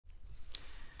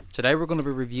Today we're going to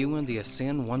be reviewing the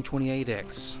Ascend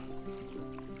 128X.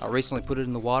 I recently put it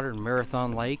in the water in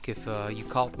Marathon Lake, if you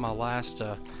caught my last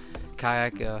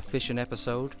kayak fishing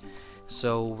episode.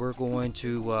 So we're going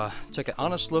to take an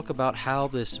honest look about how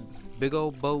this big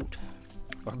old boat,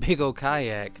 or big old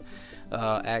kayak,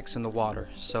 acts in the water.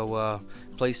 So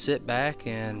please sit back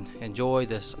and enjoy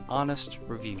this honest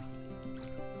review.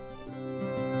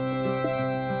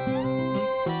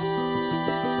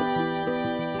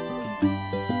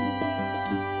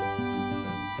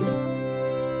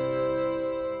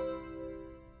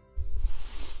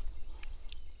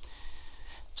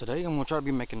 Today I'm going to try to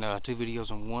be making 2 videos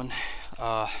in one.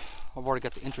 I've already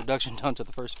got the introduction done to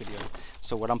the first video,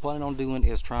 so what I'm planning on doing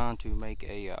is trying to make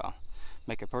a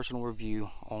personal review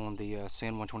on the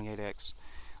Ascend 128X,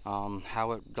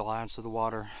 how it glides through the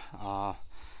water, how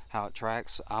it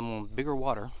tracks. I'm on bigger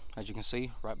water, as you can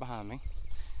see right behind me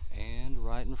and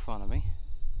right in front of me.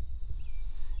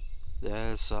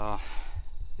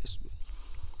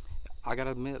 I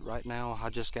gotta admit, right now I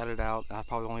just got it out. I've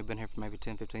probably only been here for maybe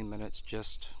 10-15 minutes,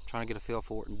 just trying to get a feel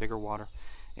for it in bigger water,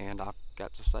 and I've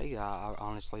got to say I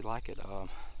honestly like it.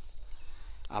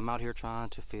 I'm out here trying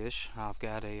to fish. I've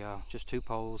got just 2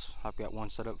 poles. I've got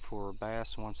one set up for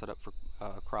bass, one set up for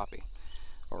crappie,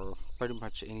 or pretty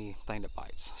much anything that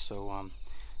bites. So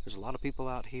there's a lot of people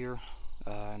out here,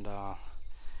 and I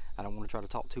don't want to try to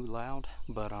talk too loud,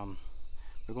 but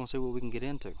we're gonna see what we can get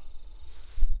into.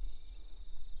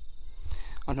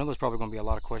 I know there's probably going to be a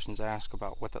lot of questions asked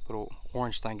about what that little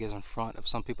orange thing is in front. If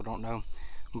some people don't know,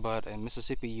 but in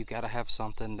Mississippi you got to have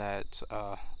something that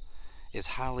is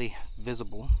highly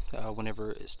visible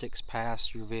whenever it sticks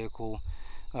past your vehicle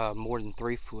more than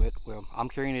 3 foot. Well, I'm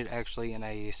carrying it actually in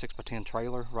a 6x10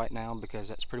 trailer right now because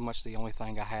that's pretty much the only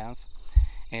thing I have,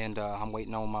 and I'm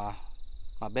waiting on my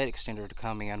bed extender to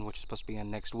come in, which is supposed to be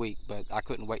in next week, but I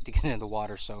couldn't wait to get into the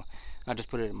water, so I just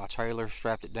put it in my trailer,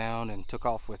 strapped it down, and took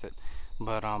off with it.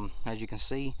 But as you can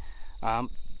see, I'm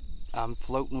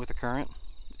floating with the current.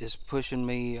 It's pushing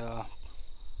me.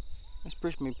 It's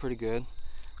pushing me pretty good.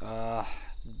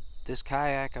 This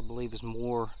kayak, I believe, is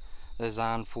more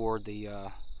designed for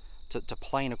the to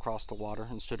plane across the water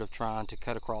instead of trying to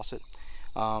cut across it.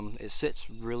 It sits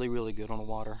really good on the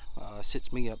water. It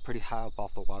sits me up pretty high up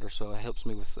off the water, so it helps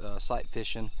me with sight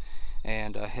fishing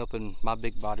and helping my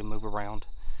big body move around.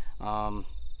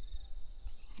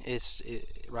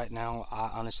 Right now I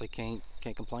honestly can't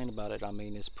complain about it. I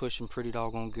mean, it's pushing pretty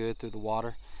doggone good through the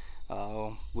water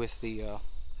with the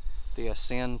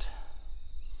Ascend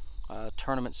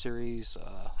tournament series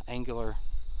angler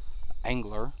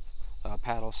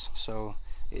paddles. So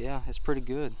yeah, it's pretty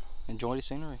good. Enjoy the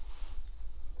scenery.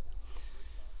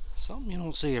 Something you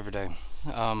don't see every day.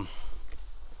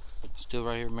 Still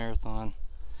right here at Marathon.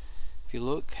 If you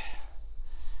look,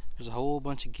 there's a whole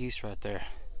bunch of geese right there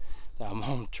that I'm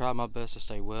going to try my best to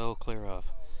stay well clear of.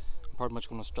 I'm pretty much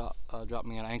going to drop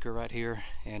me an anchor right here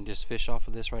and just fish off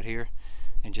of this right here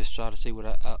and just try to see what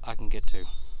I can get to.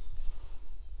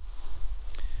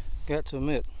 Got to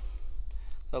admit,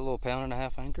 that little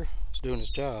 1.5-pound anchor is doing its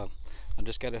job. I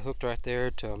just got it hooked right there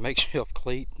to a makeshift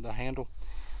cleat, the handle,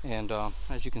 and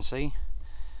as you can see,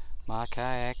 my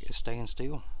kayak is staying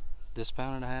still. This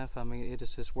 1.5 pounds, I mean, it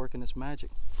is just working its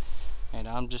magic, and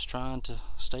I'm just trying to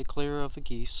stay clear of the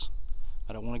geese.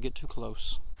 I don't want to get too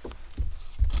close.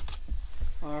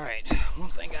 Alright, one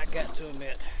thing I got to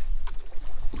admit,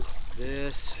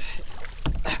 this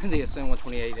the Ascend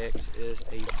 128X is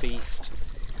a beast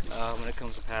when it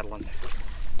comes to paddling.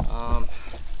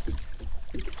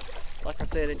 Like I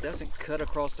said, it doesn't cut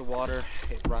across the water,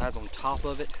 it rides on top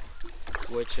of it,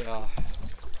 which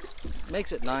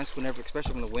makes it nice whenever,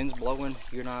 especially when the wind's blowing,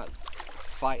 you're not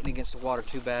fighting against the water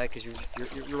too bad because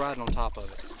you're riding on top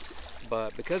of it.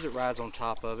 But because it rides on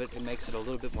top of it, it makes it a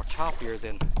little bit more choppier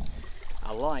than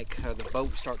I like. The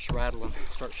boat starts rattling,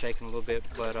 starts shaking a little bit,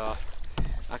 but I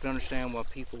can understand why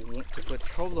people want to put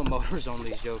trolling motors on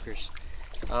these jokers.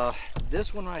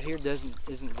 This one right here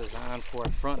isn't designed for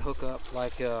a front hookup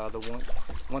like the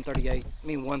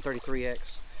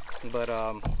 133X, but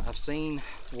I've seen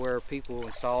where people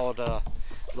installed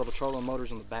little trolling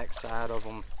motors on the back side of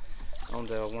them on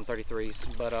the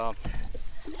 133s. But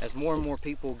as more and more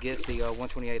people get the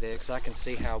 128X, I can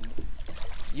see how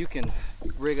you can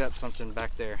rig up something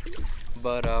back there.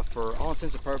 But for all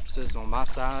intents and purposes, on my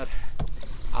side,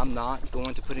 I'm not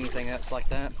going to put anything else like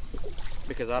that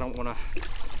because I don't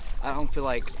feel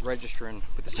like registering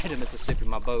with the state of Mississippi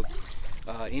my boat.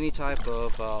 Any type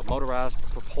of motorized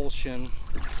propulsion,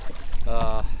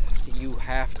 you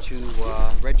have to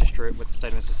register it with the state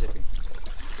of Mississippi.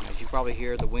 As you probably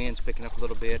hear, the wind's picking up a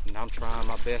little bit, and I'm trying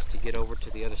my best to get over to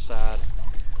the other side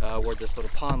where this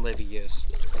little pond levee is.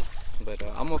 But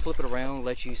I'm gonna flip it around,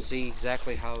 let you see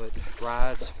exactly how it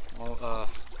rides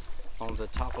on the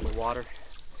top of the water.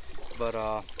 But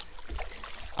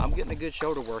I'm getting a good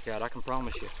shoulder workout, I can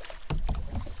promise you.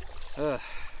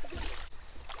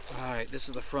 Alright, this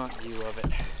is the front view of it.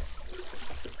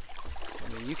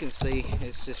 I mean, you can see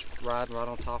it's just riding right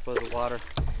on top of the water.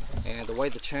 And the way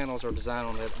the channels are designed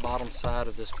on the bottom side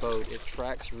of this boat, it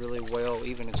tracks really well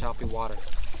even in choppy water.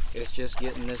 It's just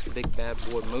getting this big bad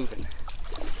boy moving.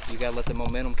 You gotta let the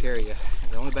momentum carry you.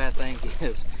 The only bad thing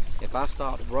is, if I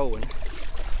stop rowing,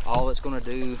 all it's gonna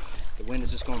do, the wind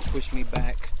is just gonna push me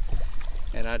back,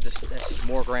 and that's just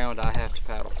more ground I have to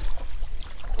paddle.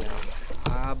 Now,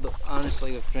 I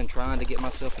honestly have been trying to get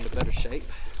myself into better shape,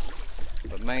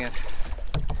 but man,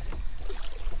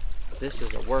 this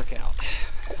is a workout,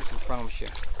 I can promise you.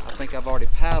 I think I've already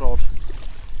paddled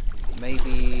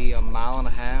maybe 1.5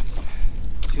 miles,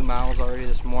 2 miles already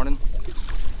this morning.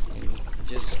 And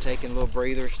just taking little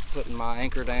breathers, putting my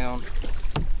anchor down.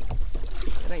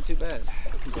 It ain't too bad,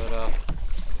 but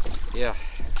yeah,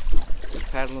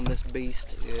 paddling this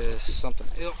beast is something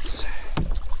else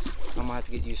I'm gonna have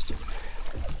to get used to.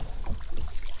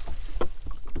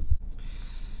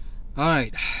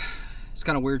 Alright, it's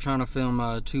kind of weird trying to film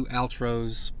 2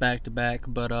 outros back to back,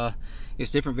 but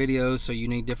it's different videos, so you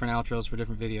need different outros for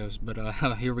different videos. But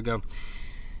here we go.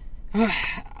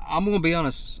 I'm gonna be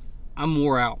honest, I'm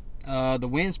wore out. The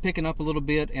wind's picking up a little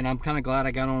bit, and I'm kind of glad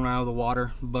I got on out of the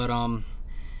water, but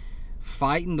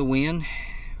fighting the wind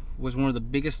was one of the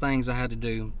biggest things I had to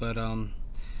do. But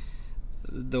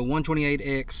the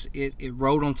 128X, it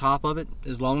rode on top of it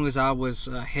as long as I was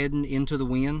heading into the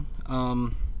wind.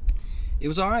 It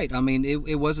was all right. I mean,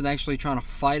 it wasn't actually trying to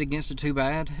fight against it too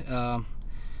bad.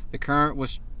 The current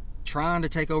was trying to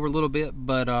take over a little bit,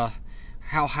 but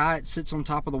how high it sits on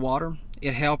top of the water,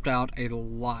 it helped out a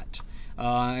lot.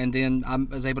 And then I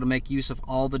was able to make use of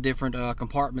all the different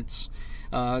compartments.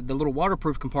 The little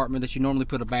waterproof compartment that you normally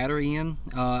put a battery in,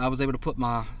 I was able to put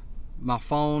my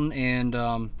phone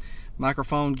and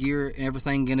microphone gear and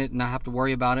everything in it, and I have to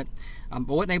worry about it. I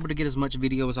wasn't able to get as much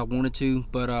video as I wanted to,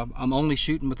 but I'm only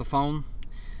shooting with the phone.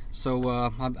 So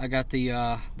I got the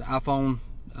iPhone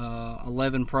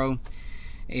 11 Pro,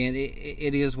 and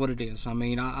it is what it is. I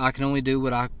mean, I can only do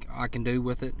what I can do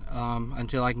with it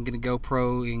until I can get a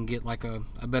GoPro and get like a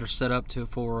better setup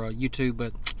for YouTube.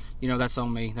 But you know, that's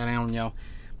on me, that ain't on y'all.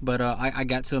 But I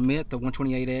got to admit, the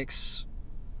 128X,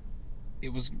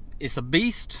 it's a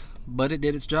beast, but it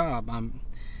did its job.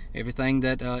 Everything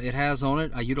that it has on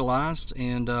it, I utilized,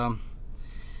 and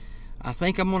I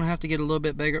think I'm gonna have to get a little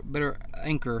bit better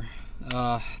anchor,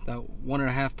 that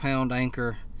 1.5 pound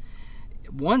anchor.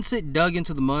 Once it dug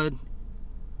into the mud,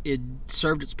 it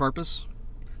served its purpose,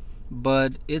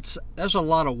 but there's a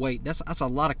lot of weight. That's a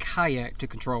lot of kayak to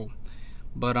control.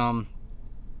 But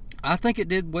I think it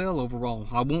did well overall.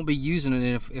 I won't be using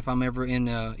it if I'm ever in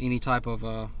any type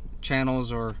of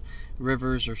channels or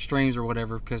rivers or streams or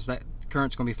whatever, because that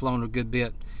current's gonna be flowing a good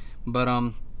bit. But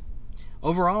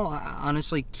overall, I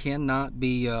honestly cannot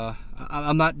be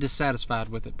I'm not dissatisfied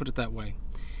with it, put it that way.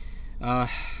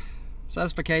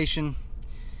 Satisfaction,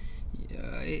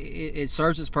 it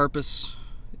serves its purpose.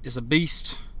 It's a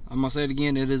beast. I'm gonna say it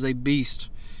again, it is a beast.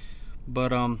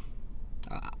 But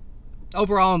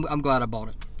overall, I'm glad I bought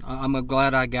it. I'm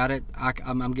glad I got it.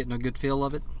 I'm getting a good feel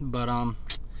of it. But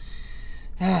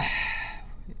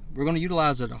we're going to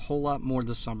utilize it a whole lot more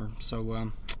this summer.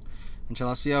 So until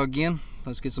I see y'all again,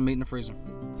 let's get some meat in the freezer.